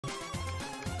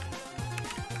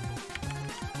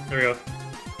There we go.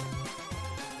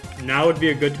 Now would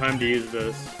be a good time to use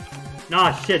this.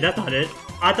 Nah, shit, that's not it.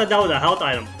 I thought that was a health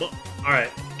item. Well,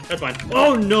 alright, that's fine.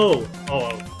 Oh no!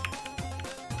 Oh.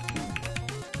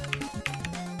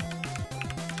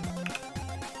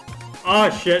 Oh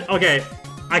shit, okay.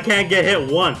 I can't get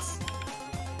hit once.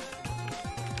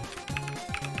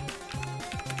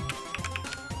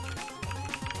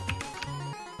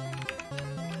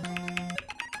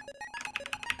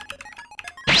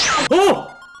 Oh!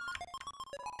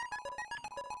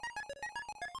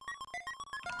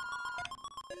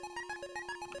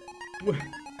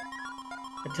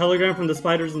 A telegram from the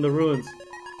spiders in the ruins.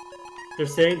 They're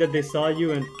saying that they saw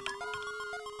you and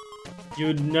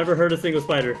you'd never hurt a single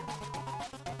spider.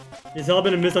 It's all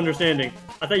been a misunderstanding.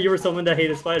 I thought you were someone that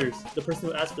hated spiders. The person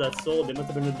who asked for that soul, they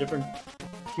must have been a different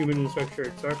human in the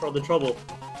structure. Sorry for all the trouble.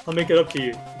 I'll make it up to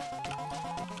you.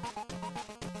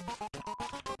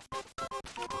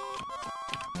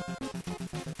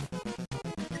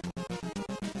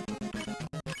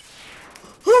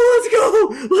 Oh, let's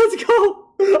go! Let's go!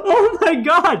 Oh my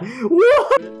god!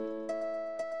 What?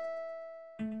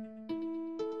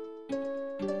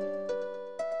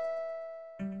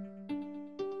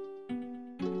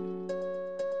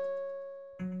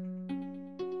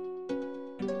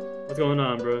 What's going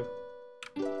on, bro?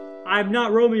 I'm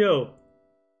not Romeo!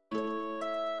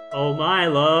 Oh my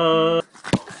love!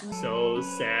 So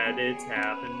sad it's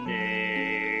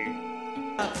happening.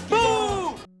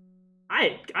 Boom!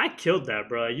 I killed that,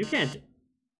 bro. You can't.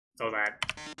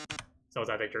 So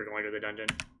that you're going to the dungeon.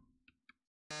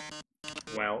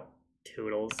 Well,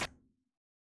 toodles.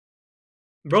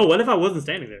 Bro, what if I wasn't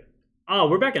standing there? Oh,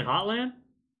 we're back in Hotland?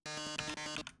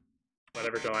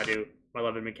 Whatever shall I do? My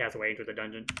love had been cast away into the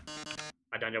dungeon.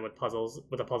 A dungeon with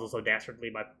a puzzle so dastardly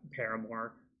my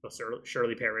paramour will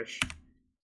surely perish.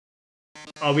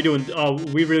 Oh,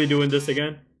 we really doing this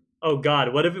again? Oh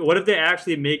god, what if they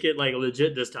actually make it like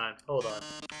legit this time? Hold on.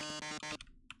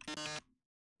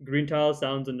 Green tile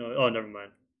sounds a noise. Oh, never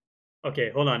mind.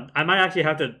 Okay, hold on. I might actually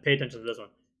have to pay attention to this one.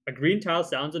 A green tile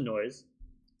sounds a noise,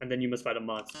 and then you must fight a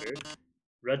monster.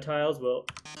 Red tiles, well,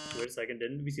 wait a second.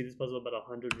 Didn't we see this puzzle about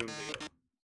 100 rooms ago?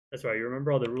 That's right. You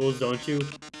remember all the rules, don't you?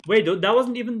 Wait, that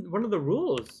wasn't even one of the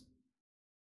rules.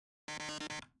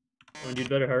 Oh, and you'd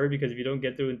better hurry because if you don't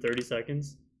get through in 30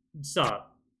 seconds,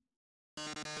 stop.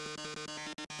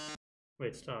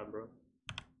 Wait, stop, bro.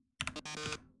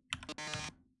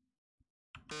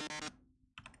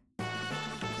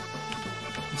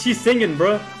 She's singing,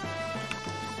 bro.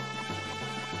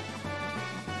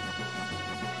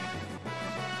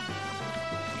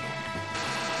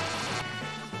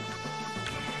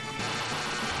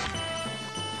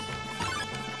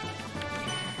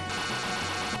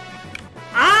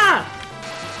 Ah!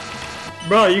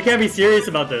 Bro, you can't be serious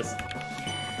about this.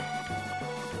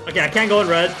 Okay, I can't go in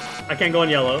red. I can't go in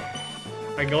yellow.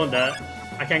 I can go in that.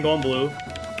 I can't go in blue.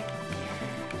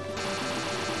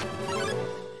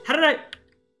 How did I...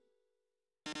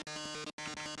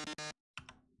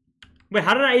 Wait,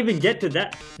 how did I even get to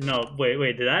that? No,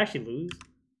 wait, did I actually lose?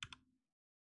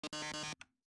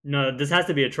 No, this has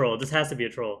to be a troll. This has to be a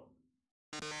troll.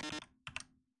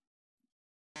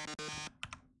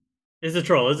 It's a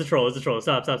troll, it's a troll, it's a troll.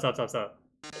 Stop.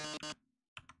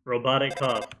 Robotic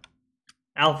cough.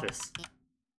 Alphys.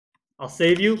 I'll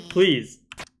save you, please.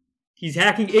 He's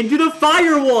hacking into the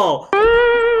firewall!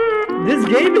 This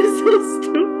game is so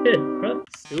stupid, bro.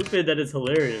 Stupid that it's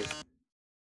hilarious.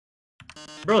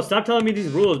 Bro, stop telling me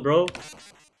these rules, bro.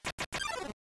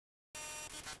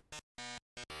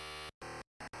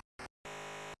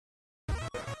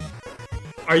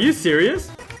 Are you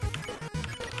serious?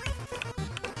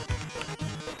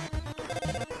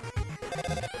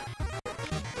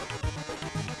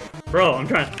 Bro, I'm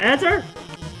trying to answer?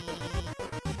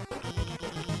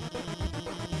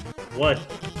 What?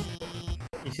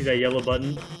 You see that yellow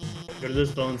button? Go to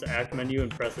this phone's act menu and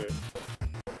press it.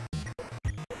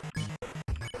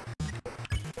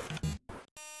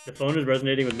 The phone is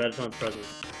resonating with Mettaton's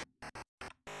presence.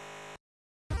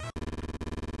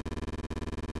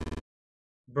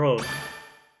 Bro,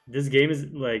 this game is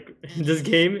like... this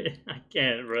game... I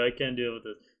can't, bro. I can't deal with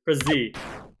this. Press Z.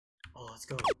 Oh, let's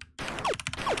go.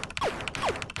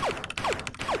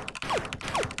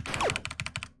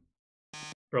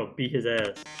 Bro, beat his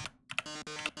ass.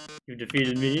 You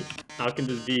defeated me? How can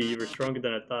this be? You were stronger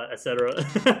than I thought, etc.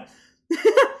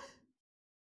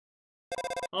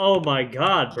 Oh my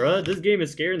god, bro. This game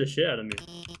is scaring the shit out of me.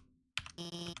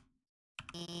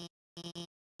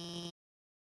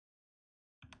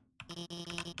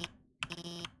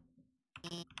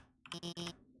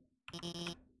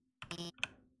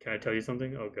 Can I tell you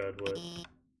something? Oh god, what?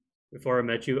 Before I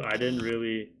met you, I didn't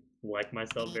really like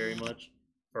myself very much.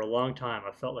 For a long time,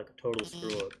 I felt like a total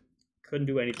screw-up. Couldn't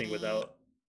do anything without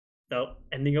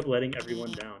ending up letting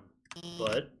everyone down.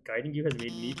 But guiding you has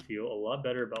made me feel a lot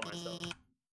better about myself.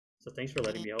 So thanks for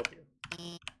letting me help you.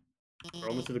 We're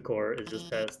almost to the core. It's just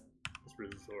past this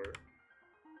resort.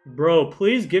 Bro,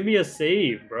 please give me a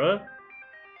save, bruh.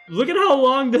 Look at how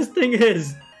long this thing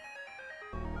is.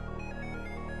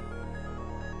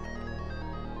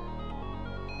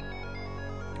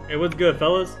 Hey, what's good,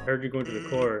 fellas? Heard you're going to the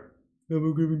core. How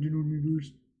about grabbing dinner with me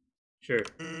first? Sure.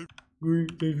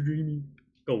 Great, thanks for treating me.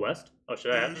 Go west? Oh,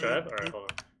 should I have? Alright, hold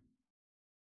on.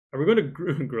 Are we going to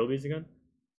grill these again?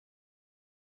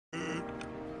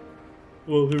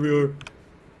 Well, here we are.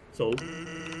 So,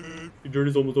 your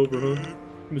journey's almost over, huh?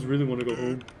 You must really want to go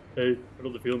home. Hey, I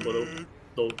know the feeling,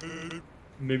 though.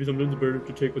 Maybe sometimes it's better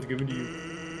to take what's given to you.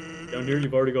 Down here,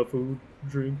 you've already got food,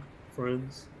 drink,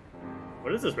 friends.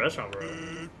 What is this restaurant, bro?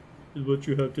 Is what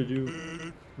you have to do.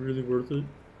 Really worth it?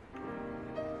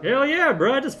 Hell yeah,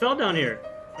 bro! I just fell down here.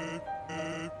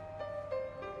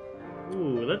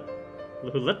 Ooh,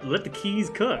 let the keys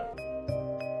cook.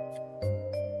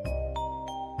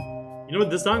 You know what?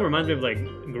 This song reminds me of like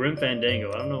Grim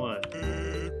Fandango. I don't know why.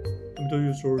 Let me tell you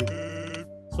a story.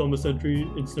 So I'm a sentry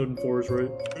in Snowden Forest,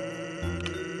 right?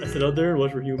 I sit out there and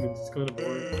watch for humans. It's kind of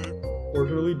boring.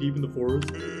 Fortunately, deep in the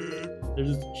forest,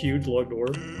 there's this huge locked door,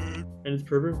 and it's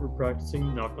perfect for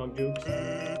practicing knock-knock jokes.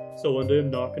 So one day I'm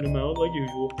knocking him out like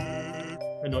usual.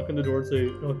 I knock on the door and say,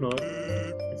 knock knock.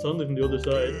 And suddenly from the other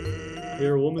side, I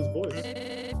hear a woman's voice.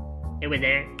 Hey, we're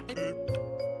there.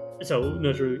 So,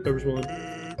 naturally, I respond,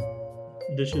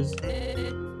 dishes.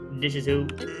 Dishes who?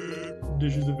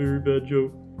 Dish is a very bad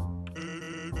joke.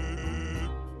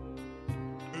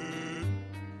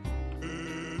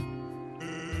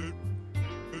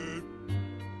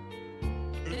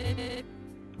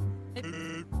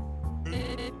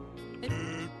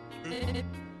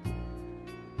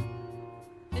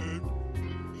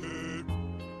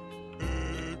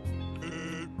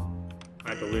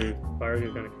 I believe. Fire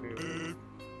is kind of cool.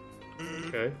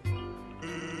 Okay.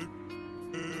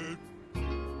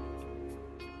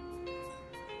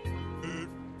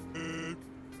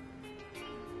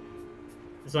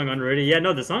 The song underrated? Yeah,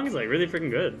 no, the song is like really freaking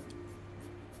good.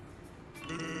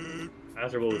 I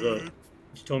asked her what was up.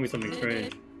 She told me something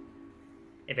strange.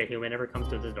 If a human ever comes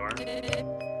to this door, could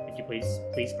you please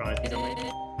promise me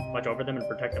something? Watch over them and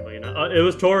protect them, will you not? It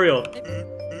was Toriel!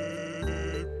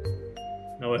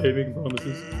 Now I hate making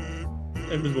promises.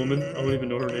 And this woman, I don't even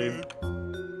know her name.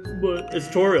 But it's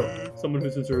Toriel, someone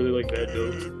who sincerely likes bad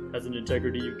jokes, has an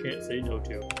integrity you can't say no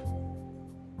to.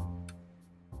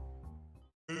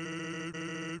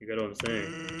 You get what I'm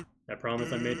saying? That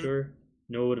promise I made to her,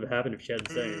 no what would have happened if she hadn't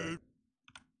said anything.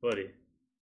 Buddy.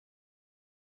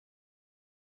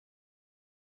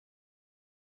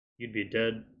 You'd be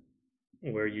dead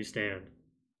where you stand.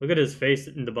 Look at his face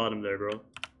in the bottom there, bro.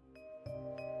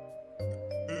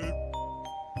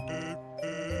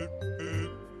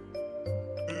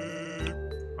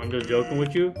 I'm just joking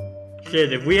with you.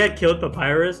 Shit, if we had killed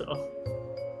Papyrus,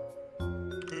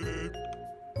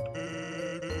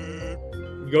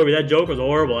 Gobi, that joke was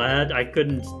horrible. I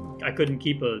couldn't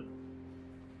keep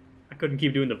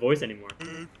doing the voice anymore.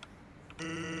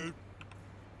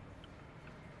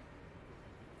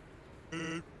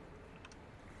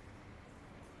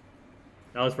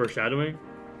 That was foreshadowing.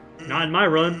 Not in my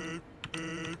run.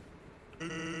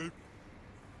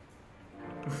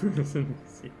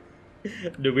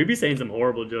 Dude, we be saying some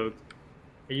horrible jokes.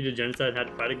 Hey, you did genocide and had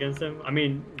to fight against him. I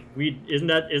mean, isn't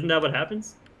that what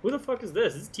happens? Who the fuck is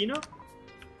this? Is this Tino?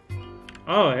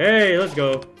 Oh, hey, let's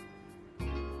go.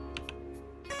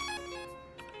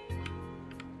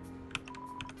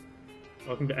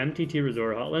 Welcome to MTT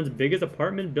Resort, Hotland's biggest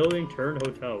apartment building turned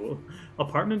hotel.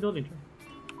 Apartment building turn.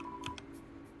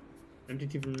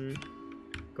 MTT.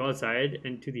 Go outside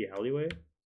into the alleyway.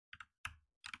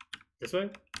 This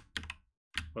way?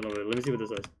 Hold on, wait, let me see what this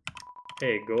says.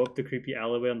 Hey, go up the creepy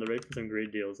alleyway on the right for some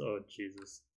great deals. Oh,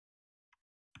 Jesus.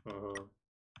 Alright,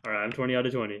 I'm 20 out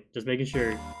of 20. Just making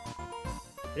sure.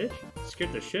 Bitch,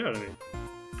 scared the shit out of me.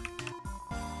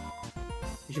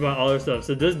 You should buy all our stuff.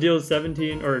 So this deals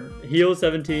 17, or heals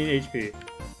 17 HP.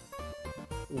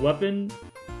 Weapon,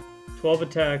 12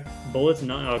 attack, bullets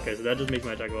 9. Okay, so that just makes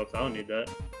my attack go up, so I don't need that.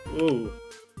 Ooh.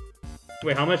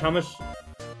 Wait, how much? I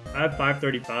have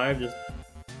 535, just...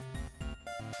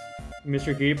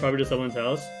 Mr. Key, probably to someone's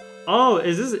house. Oh,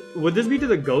 would this be to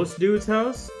the ghost dude's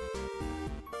house?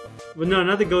 Well, no,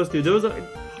 not the ghost dude. There was a...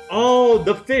 Oh,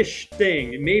 the fish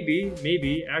thing. Maybe.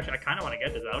 Actually, I kind of want to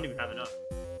get this. I don't even have enough.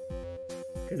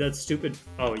 Because that's stupid.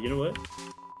 Oh, you know what?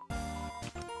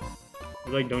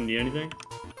 You like don't need anything?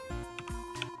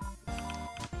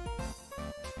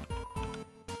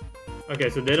 Okay,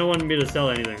 so they don't want me to sell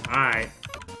anything. Alright.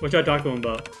 What should I talk to them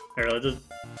about? Alright, let's just...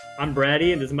 I'm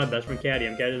Brady, and this is my best friend, Caddy.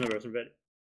 I'm Caddy, this is my best friend, Brady.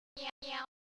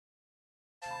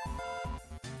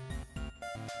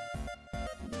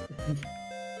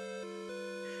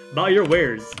 About your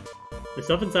wares. The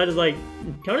stuff inside is like,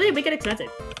 totally make it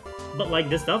expensive. But like,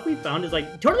 the stuff we found is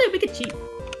like, totally make it cheap.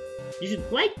 You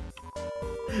should, like...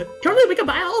 Totally, we can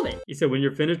buy all of it! He said, when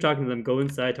you're finished talking to them, go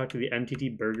inside, talk to the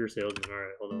MTT burger salesman.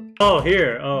 Alright, hold on. Oh,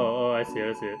 here! Oh, I see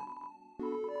it.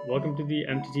 Welcome to the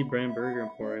MTT brand burger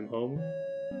emporium, home.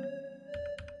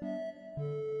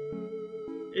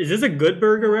 Is this a Good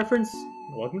Burger reference?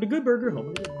 Welcome to Good Burger,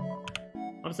 home.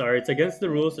 I'm sorry, it's against the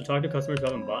rules to talk to customers who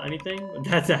haven't bought anything, but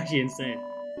that's actually insane.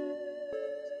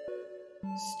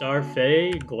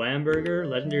 Starfay, Glam Burger,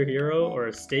 Legendary Hero, or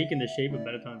a steak in the shape of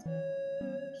Mettaton's.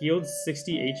 Healed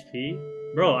 60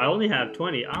 HP? Bro, I only have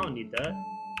 20. I don't need that.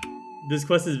 This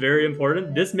quest is very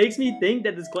important. This makes me think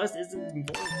that this quest isn't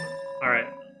important. Alright.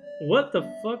 What the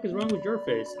fuck is wrong with your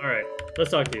face? Alright, let's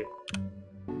talk to you.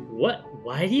 What?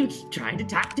 Why do you keep trying to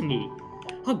talk to me?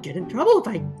 I'll get in trouble if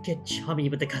I get chummy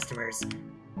with the customers.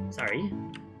 Sorry.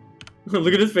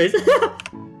 Look at his face. So,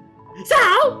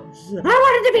 I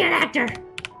wanted to be an actor.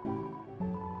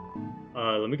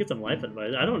 Let me get some life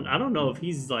advice. I don't know if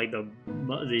he's like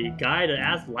the guy to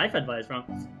ask life advice from.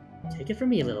 Take it from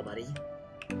me, little buddy.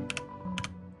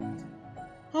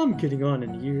 I'm getting on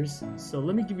in years, so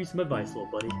let me give you some advice,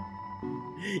 little buddy.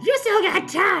 You still got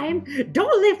time!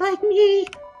 Don't live like me!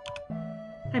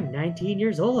 I'm 19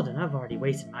 years old and I've already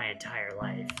wasted my entire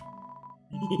life.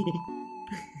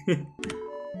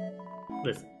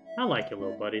 Listen, I like you,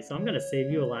 little buddy, so I'm gonna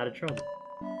save you a lot of trouble.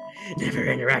 Never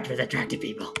interact with attractive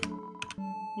people.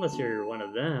 Unless you're one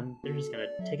of them, they're just gonna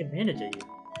take advantage of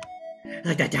you.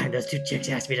 Like that time those two chicks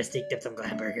asked me to sneak dip some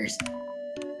glam burgers.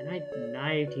 And I,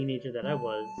 naive teenager that I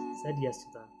was, said yes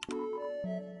to them.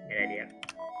 Good idea.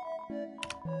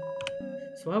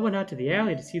 So I went out to the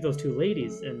alley to see those two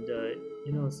ladies and,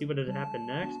 you know, see what had happened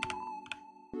next.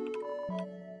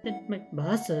 Then my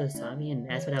boss saw me and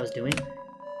asked what I was doing.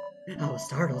 I was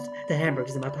startled. The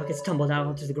hamburgers in my pockets tumbled out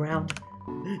onto the ground.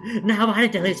 Now I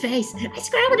wanted to lose face. I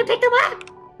scrambled to pick them up!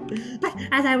 But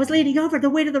as I was leaning over, the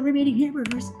weight of the remaining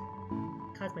hamburgers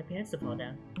caused my pants to fall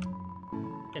down.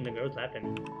 And the girls laughed at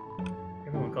me.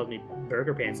 Everyone calls me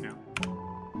Burger Pants now.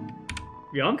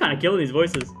 Yo, I'm kind of killing these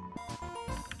voices.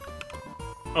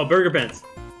 Oh, Burger Pants.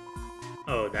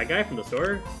 Oh, that guy from the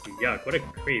store? Yuck, what a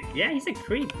creep. Yeah, he's a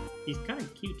creep. He's kind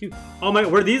of cute, too. Oh my,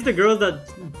 were these the girls that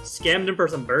scammed him for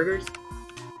some burgers?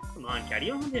 Come on, Cat,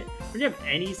 you don't have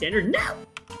any standards? No!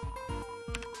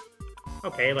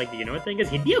 Okay, like, you know what the thing is?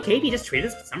 He'd be okay if he just treated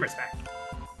us with some respect.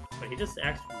 But he just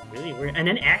acts really weird. And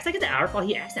then acts like it's our fault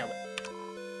he acts that way.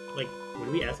 Like,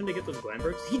 when we asked him to get those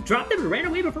Glambergs, he dropped them and ran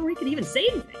away before we could even say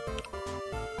anything.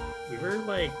 We were,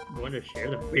 like, going to share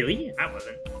them. Really? I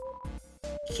wasn't.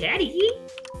 Caddy?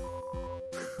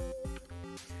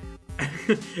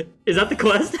 Is that the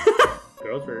quest?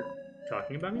 Girls were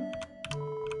talking about me?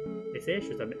 They say I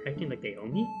should stop acting like they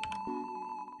own me?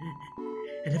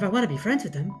 And if I want to be friends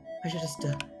with them, I should just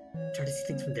try to see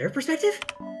things from their perspective?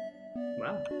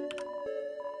 Wow.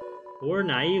 Poor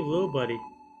naive little buddy.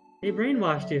 They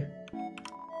brainwashed you.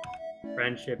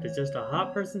 Friendship is just a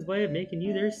hot person's way of making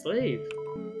you their slave.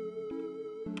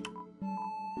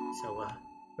 So,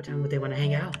 what time would they want to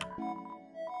hang out?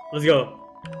 Let's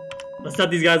go. Let's set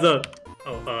these guys up.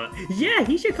 Oh, yeah,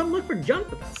 he should come look for junk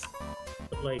with us.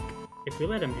 But, like, if we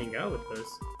let him hang out with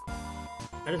us,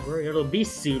 I just worry it'll be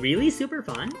really super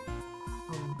fun.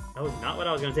 That was not what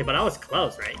I was gonna say, but I was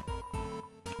close, right?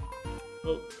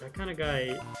 Well, that kind of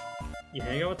guy, you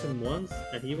hang out with him once,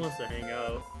 and he wants to hang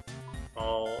out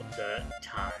all the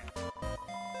time.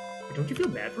 Don't you feel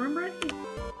bad for him, Brady?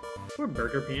 Poor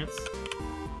Burger Pants.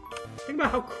 Think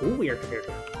about how cool we are compared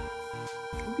to him.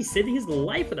 We'll be saving his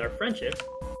life with our friendship.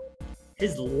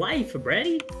 His life,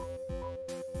 Brady.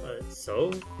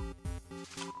 So?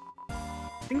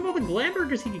 Think of all the glam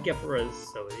burgers he could get for us.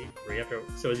 So is he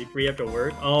free after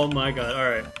work? Oh my god,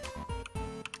 alright.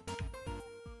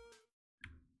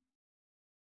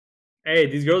 Hey,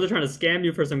 these girls are trying to scam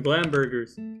you for some glam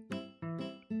burgers.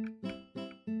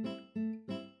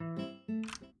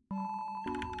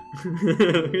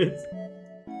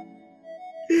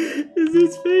 This is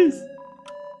his face.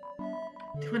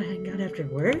 Do you want to hang out after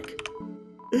work?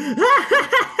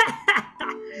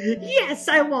 Yes,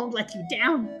 I won't let you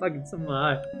down. Fucking some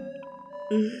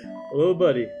Hello,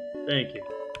 buddy. Thank you.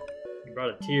 You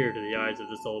brought a tear to the eyes of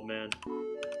this old man.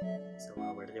 So,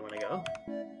 where do they want to go?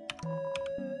 Do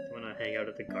you want to hang out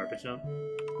at the garbage dump.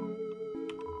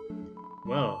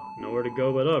 Well, nowhere to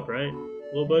go but up, right,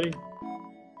 little buddy?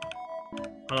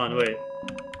 Hold on, wait.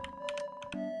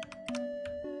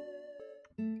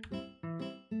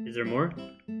 Is there more?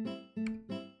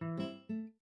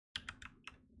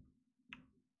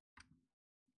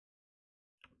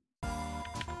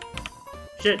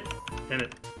 Shit! Damn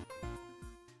it.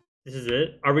 This is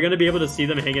it? Are we gonna be able to see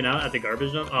them hanging out at the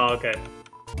garbage dump? Oh, okay.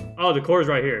 Oh, the core is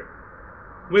right here.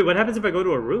 Wait, what happens if I go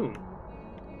to a room?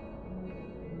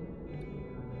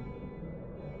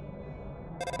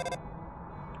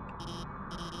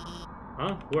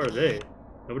 Huh? Who are they?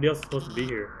 Nobody else is supposed to be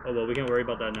here. Oh, well, we can't worry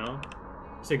about that now.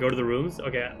 You say go to the rooms?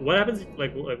 Okay, what happens,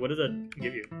 like what does that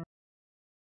give you?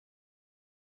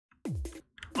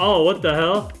 Oh, what the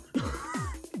hell?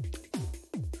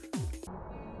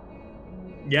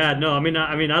 Yeah, no, I mean,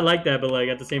 I like that, but like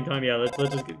at the same time, yeah, let's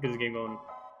just get this game going.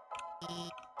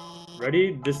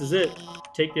 Ready? This is it.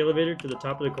 Take the elevator to the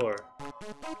top of the core.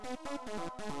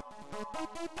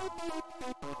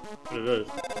 What is this?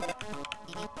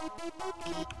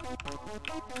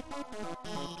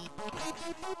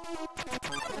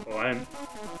 Oh, I'm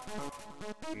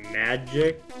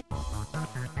magic.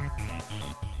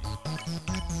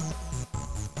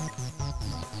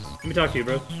 Let me talk to you,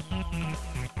 bro.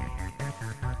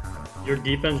 Your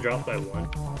defense dropped by 1.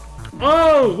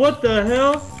 Oh, what the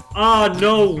hell? Oh,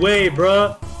 no way,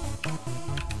 bruh.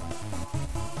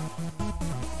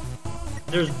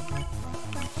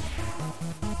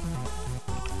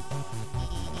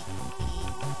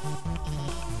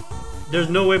 There's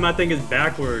no way my thing is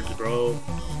backwards, bro.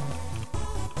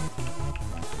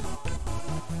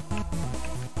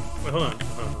 Wait, hold on.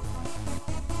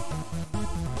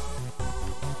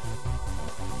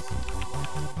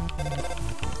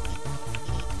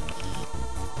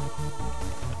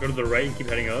 Go to the right and keep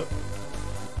heading up.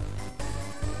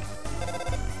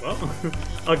 Well,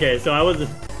 okay, so I was...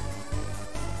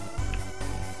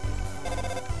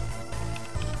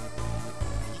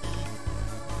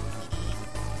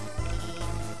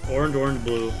 Orange, orange,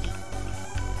 blue.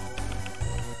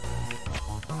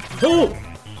 Oh!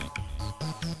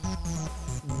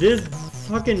 This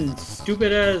fucking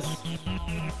stupid ass...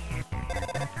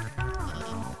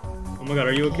 Oh my god,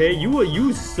 are you okay?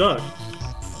 You suck.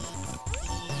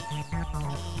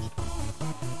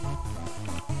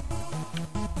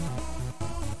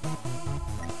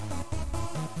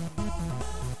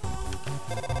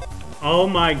 Oh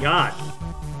my god.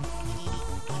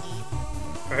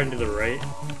 We're heading to the right.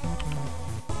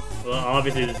 Well,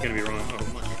 obviously this is gonna be wrong. Oh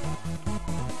my god.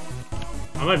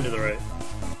 I'm heading to the right.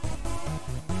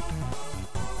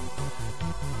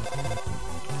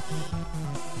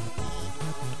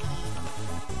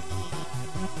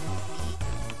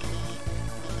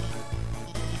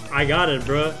 I got it,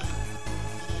 bruh.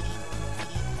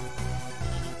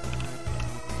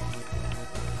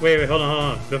 Wait, hold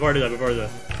on. Before I do that.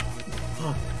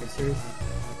 Fuck, are you serious?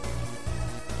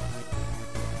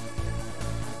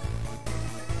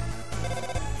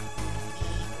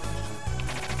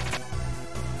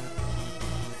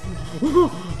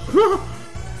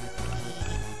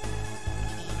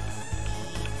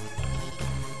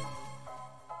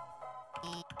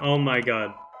 Oh my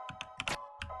god.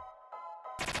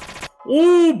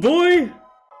 Oh boy!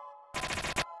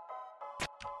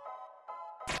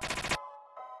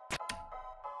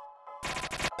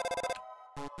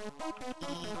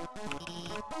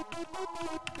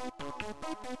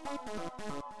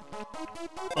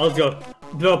 Oh, let's go.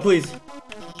 No, please.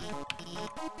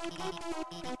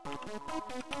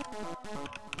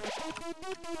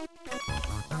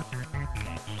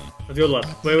 Let's go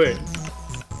left. Wait.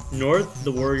 North,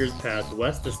 the warrior's path.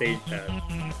 West, the sage path.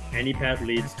 Any path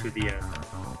leads to the end.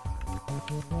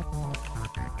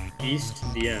 East,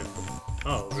 the end.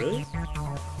 Oh, really?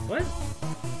 What?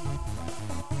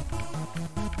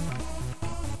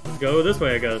 Let's go this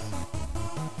way, I guess.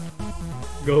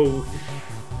 Go.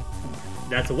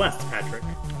 That's west, Patrick.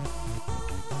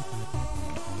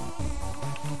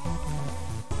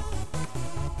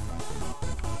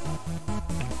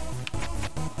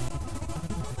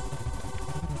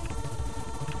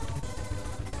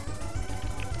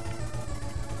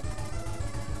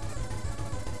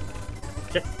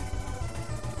 Shit.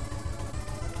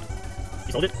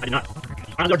 You sold it? I did not.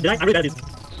 Did I? I'm really bad at these.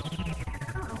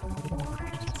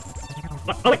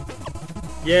 What? Oh wait!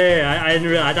 Yeah, I didn't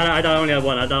realize. I thought I only had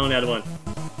one.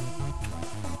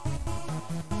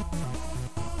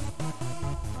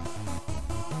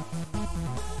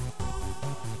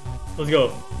 Let's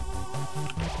go.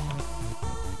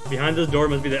 Behind this door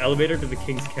must be the elevator to the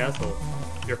king's castle.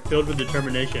 You're filled with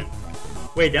determination.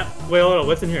 Wait, hold on.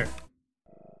 What's in here?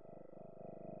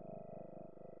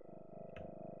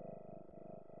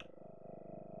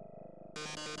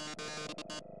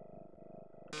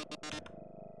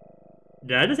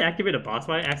 Did I just activate a boss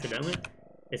fight accidentally?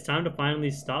 It's time to finally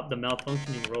stop the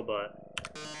malfunctioning robot.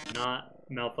 Not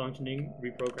malfunctioning,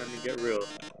 reprogramming, get real.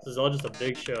 This is all just a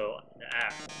big show, an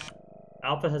act.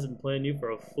 Alpha has been playing you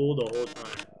for a fool the whole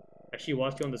time. As she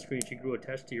watched you on the screen, she grew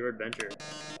attached to your adventure.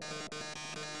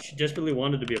 She desperately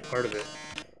wanted to be a part of it.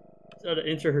 So to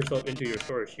insert herself into your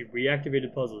story, she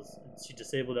reactivated puzzles, and she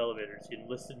disabled elevators. She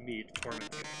enlisted me to torment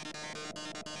you.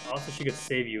 Also, she could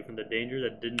save you from the danger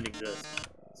that didn't exist,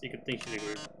 so you could think she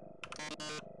agreed.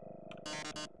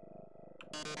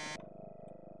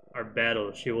 Our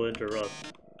battle, she will interrupt.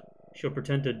 She'll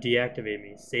pretend to deactivate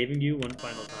me, saving you one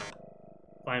final time.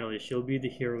 Finally, she'll be the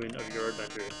heroine of your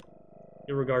adventure.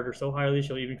 You'll regard her so highly,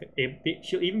 she'll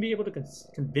even be able to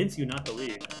convince you not to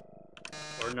leave.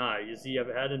 Or not. You see, I've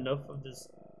had enough of this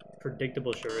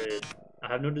predictable charade. I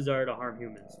have no desire to harm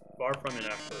humans. Far from it,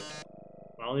 actually.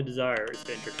 My only desire is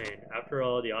to entertain. After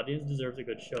all, the audience deserves a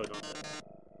good show, don't they?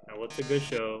 And what's a good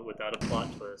show without a plot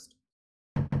twist?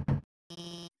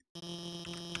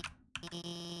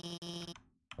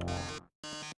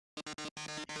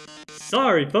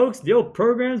 Sorry, folks, the old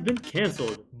program's been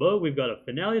cancelled, but we've got a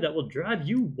finale that will drive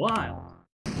you wild.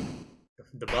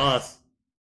 The boss.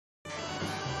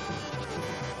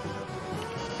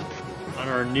 On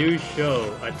our new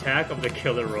show, Attack of the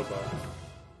Killer Robot.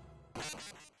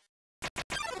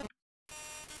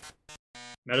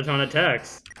 Mettaton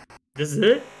attacks. This is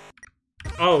it?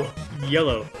 Oh,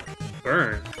 yellow.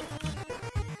 Burn.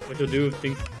 What you'll do if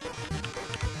things...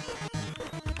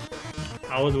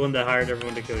 I was the one that hired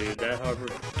everyone to kill you. That, however,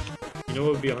 you know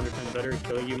what would be 100 times better?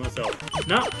 Killing you myself.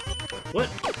 No! What?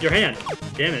 Your hand!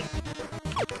 Damn it.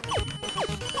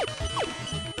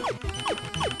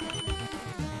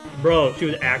 Bro, she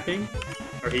was acting?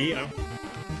 Or he? I don't...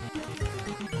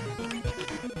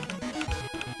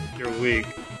 You're weak.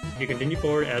 If you continue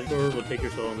forward, Asgore will take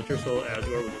your soul, and with your soul,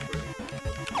 Asgore will destroy you.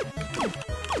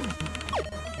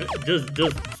 Just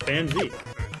spam Z.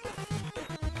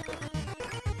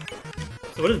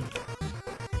 So what is...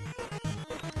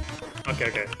 Okay.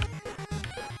 Okay.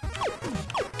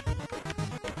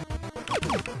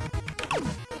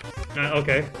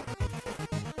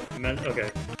 Okay.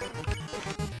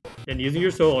 And using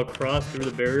your soul, I'll cross through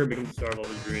the barrier and become the star of all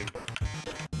his dream.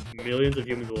 Millions of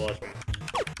humans will watch me.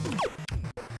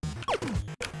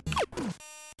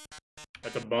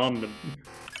 That's a bomb.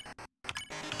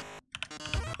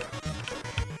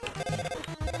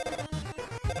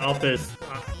 Alphys.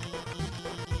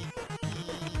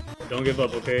 Don't give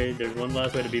up, okay? There's one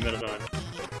last way to beat Mettaton.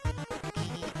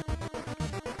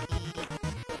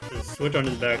 There's a switch on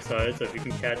his backside, so if you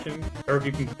can catch him, or if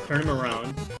you can turn him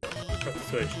around, press the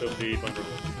switch, he'll be vulnerable.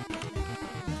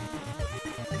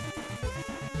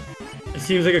 It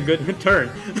seems like a good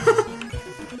turn.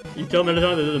 You tell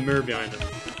Mettaton that there's a mirror behind him.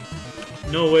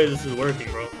 No way this is working,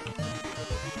 bro.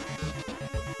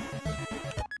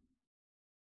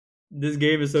 This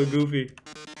game is so goofy.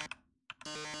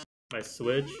 My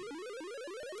switch.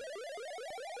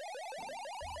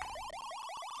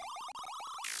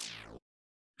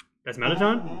 That's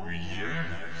Mettaton? Oh,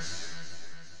 yes.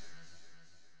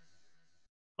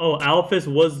 Oh, Alphys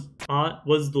was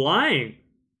lying.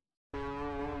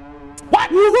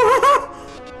 What?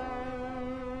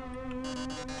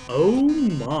 Oh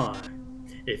my.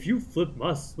 If you flip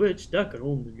my switch, that can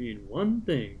only mean one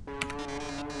thing.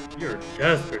 You're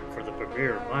desperate for the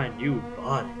premiere of my new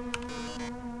body.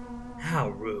 How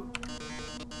rude.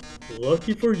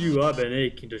 Lucky for you, I've been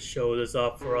aching to show this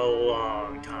off for a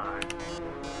long time.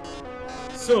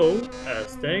 So,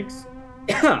 as thanks,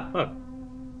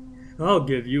 I'll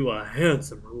give you a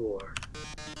handsome reward.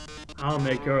 I'll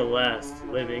make your last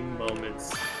living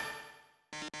moments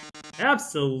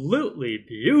absolutely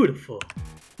beautiful.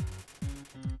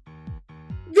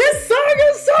 This song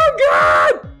is so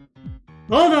good!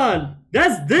 Hold on,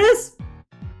 that's this?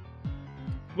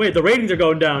 Wait, the ratings are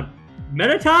going down.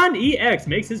 Mettaton EX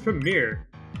makes his premiere.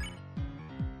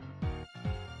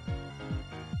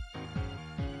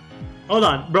 Hold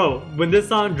on, bro, when this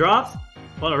song drops,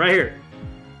 hold on, right here.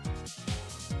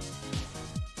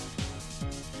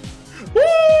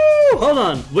 Woo! Hold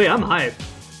on, wait, I'm hyped.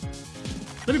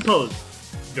 Let me pose.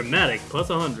 Dramatic, plus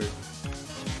 100.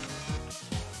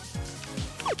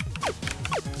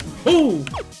 Ooh!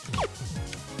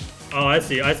 Oh, I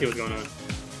see what's going on.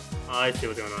 I see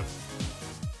what's going on.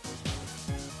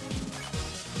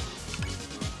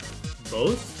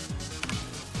 Both?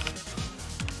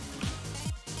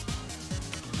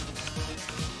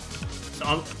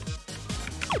 So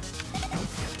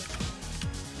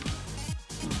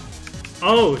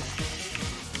oh!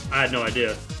 I had no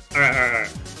idea.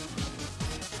 Alright.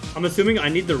 I'm assuming I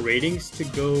need the ratings to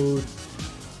go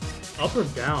Up or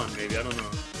down, maybe, I don't know.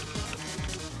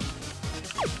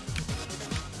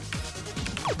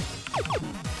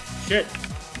 Shit!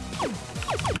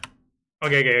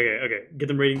 Okay. Get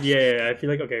them rating. Yeah, I feel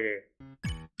like, okay.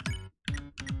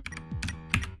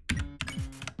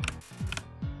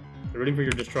 They're rooting for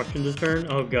your destruction this turn?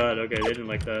 Oh god, okay, they didn't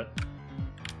like that.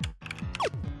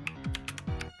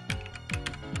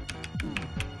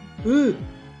 Ooh!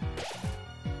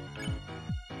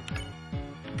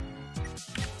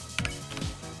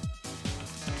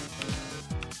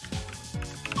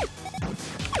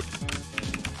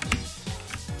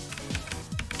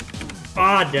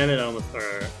 Ah, damn it, I almost...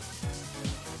 Alright.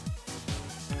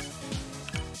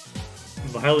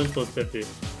 Violence plus 50.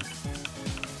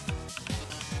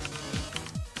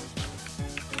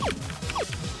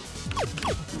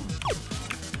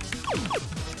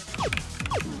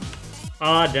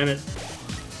 Ah, damn it.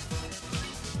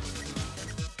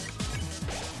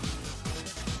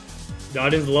 The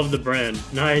audience love the brand.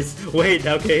 Nice. Wait,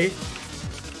 okay.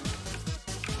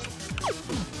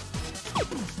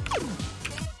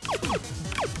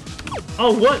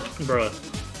 Oh, what? Bruh.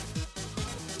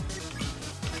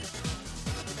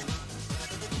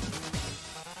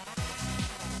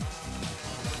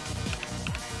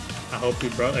 I hope you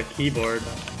brought a keyboard.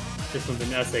 This one's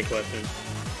an essay question.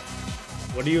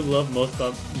 What do you love most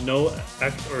about no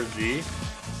X or Z?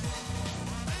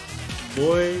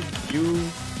 Boy, you...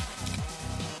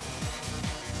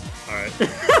 Alright.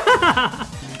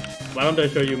 Why don't I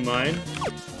show you mine?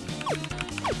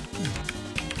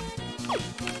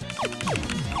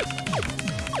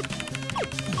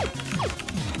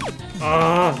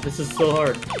 Ah, this is so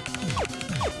hard.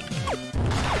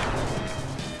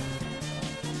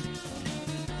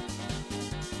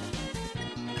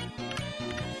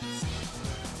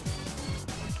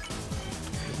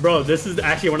 Bro, this is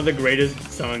actually one of the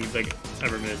greatest songs like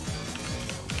ever made.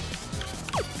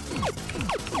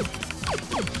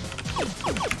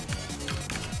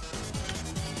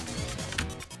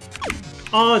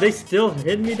 Oh, they still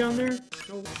hit me down there?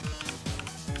 No.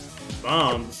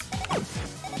 Bombs.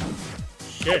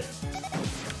 Shit.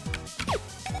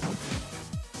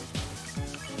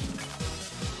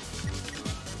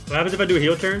 What happens if I do a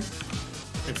heel turn?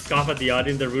 And scoff at the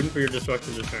audience? They're rooting for your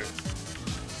destruction this turn.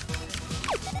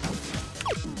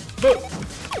 Boom!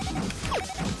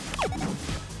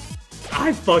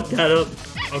 I fucked that up.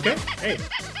 Okay, hey.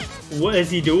 What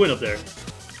is he doing up there?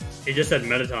 He just said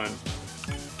Metaton.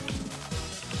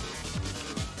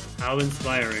 How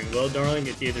inspiring. Well, darling,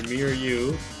 it's either me or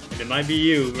you. And it might be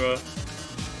you, bro.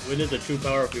 Witness the true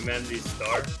power of humanity's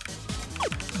star.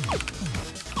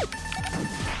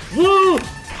 Woo!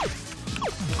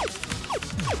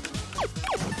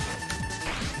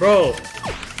 Bro.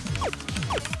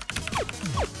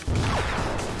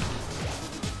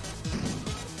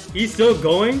 He's still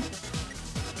going?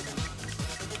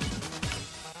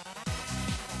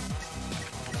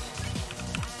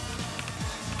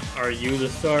 Are you the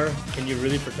star? Can you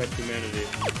really protect humanity?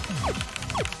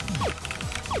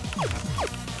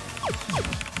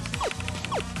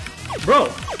 Bro!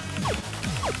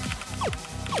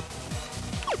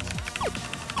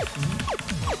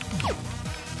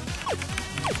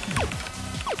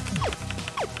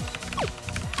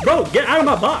 Bro, get out of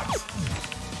my box!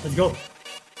 Let's go.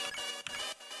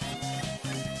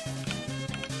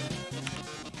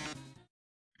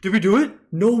 Did we do it?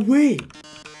 No way!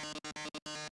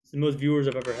 It's the most viewers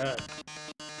I've ever had.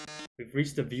 We've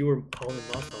reached the viewer calling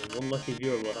milestone. One lucky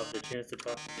viewer will have the chance to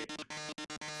talk to me.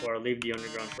 Or I'll leave the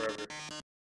underground forever.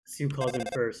 See who calls in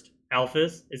first.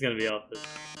 Alphys? It's gonna be Alphys.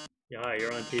 Yeah, hi,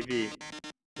 you're on TV.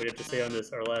 What do you have to say on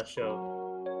this, our last show?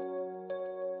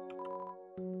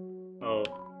 Oh.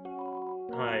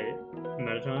 Hi,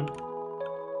 Metaton?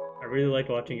 I really like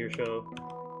watching your show.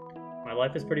 My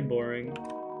life is pretty boring,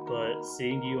 but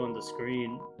seeing you on the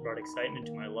screen brought excitement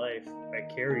to my life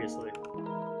vicariously.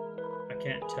 I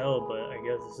can't tell, but I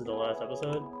guess this is the last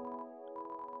episode?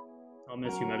 I'll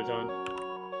miss you, Metaton.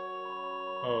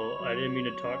 Oh, I didn't mean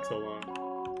to talk so long.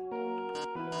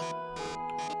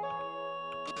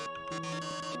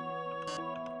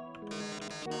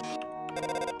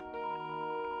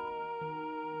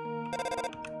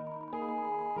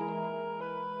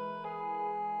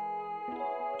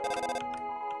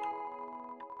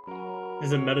 This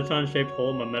is a Metaton-shaped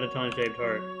hole in my Metaton-shaped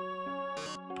heart.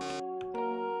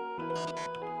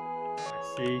 I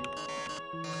see.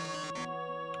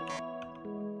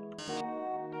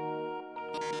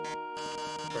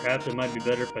 Perhaps it might be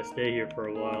better if I stay here for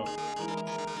a while.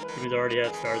 Humans already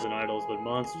have stars and idols, but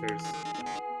monsters,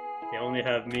 they only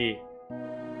have me.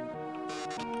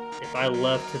 If If I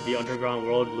left, the underground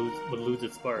world would lose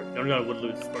its spark. The underground would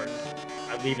lose its spark.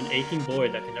 I'd leave an aching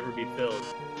void that can never be filled.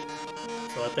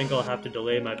 So I think I'll have to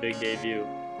delay my big debut.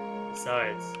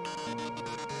 Besides,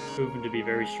 it's proven to be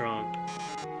very strong.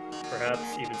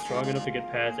 Perhaps even strong enough to get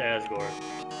past Asgore.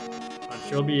 I'm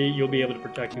sure you'll be able to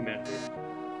protect humanity.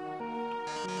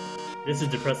 This is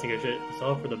depressing as shit. It's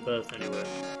all for the best anyway.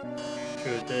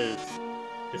 Truth is,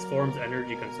 this form's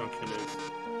energy consumption is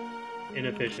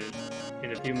inefficient.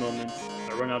 In a few moments,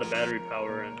 I run out of battery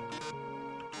power and...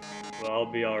 well,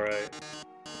 I'll be alright.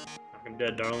 I'm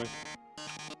dead, darling.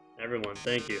 Everyone,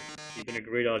 thank you. You've been a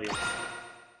great audience.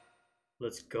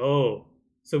 Let's go.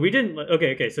 So we didn't...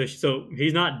 okay, so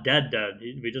he's not dead.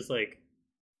 We just, like,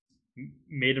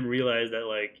 made him realize that,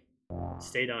 like,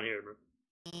 stay down here, bro.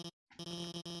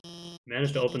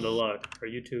 Managed to open the lock. Are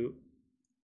you two...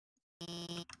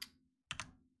 oh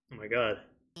my god.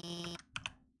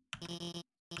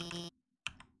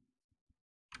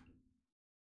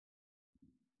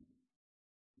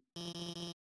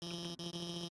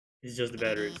 It's just the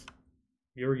batteries.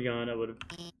 If you were gone, I would've...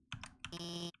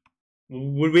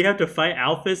 would we have to fight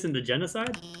Alphys in the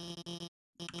genocide?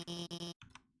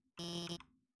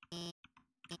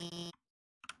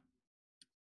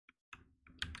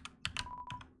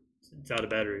 It's out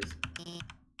of batteries.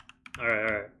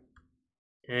 Alright.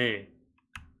 Dang.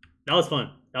 That was fun.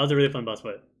 That was a really fun boss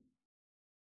fight.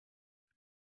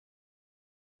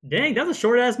 Dang, that's a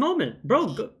short-ass moment.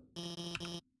 Bro, go...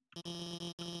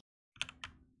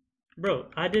 bro,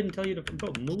 I didn't tell you to...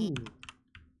 bro, move.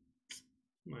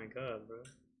 Oh my god, bro.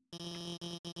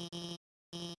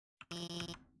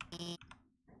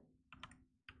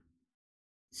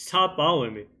 Stop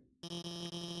following me.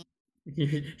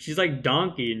 She's like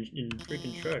Donkey in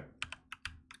freaking Shrek.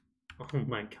 Oh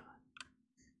my god.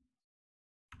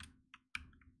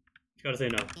 You gotta say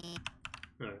no.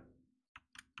 Alright.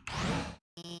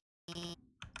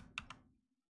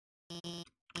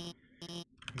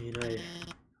 I mean,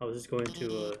 I was just going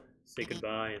to say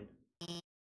goodbye and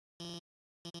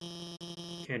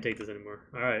can't take this anymore.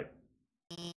 Alright.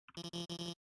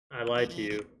 I lied to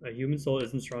you. A human soul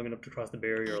isn't strong enough to cross the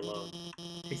barrier alone.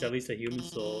 It takes at least a human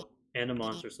soul and a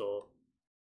monster soul.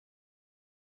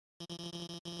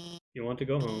 You want to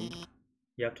go home,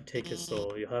 you have to take his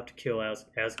soul. You'll have to kill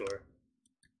Asgore.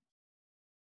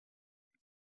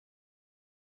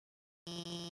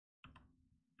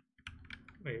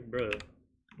 Wait, bro.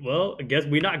 Well, I guess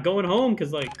we're not going home,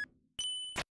 cause like...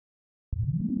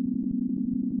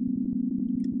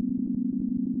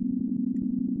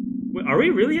 wait, are we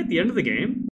really at the end of the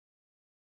game?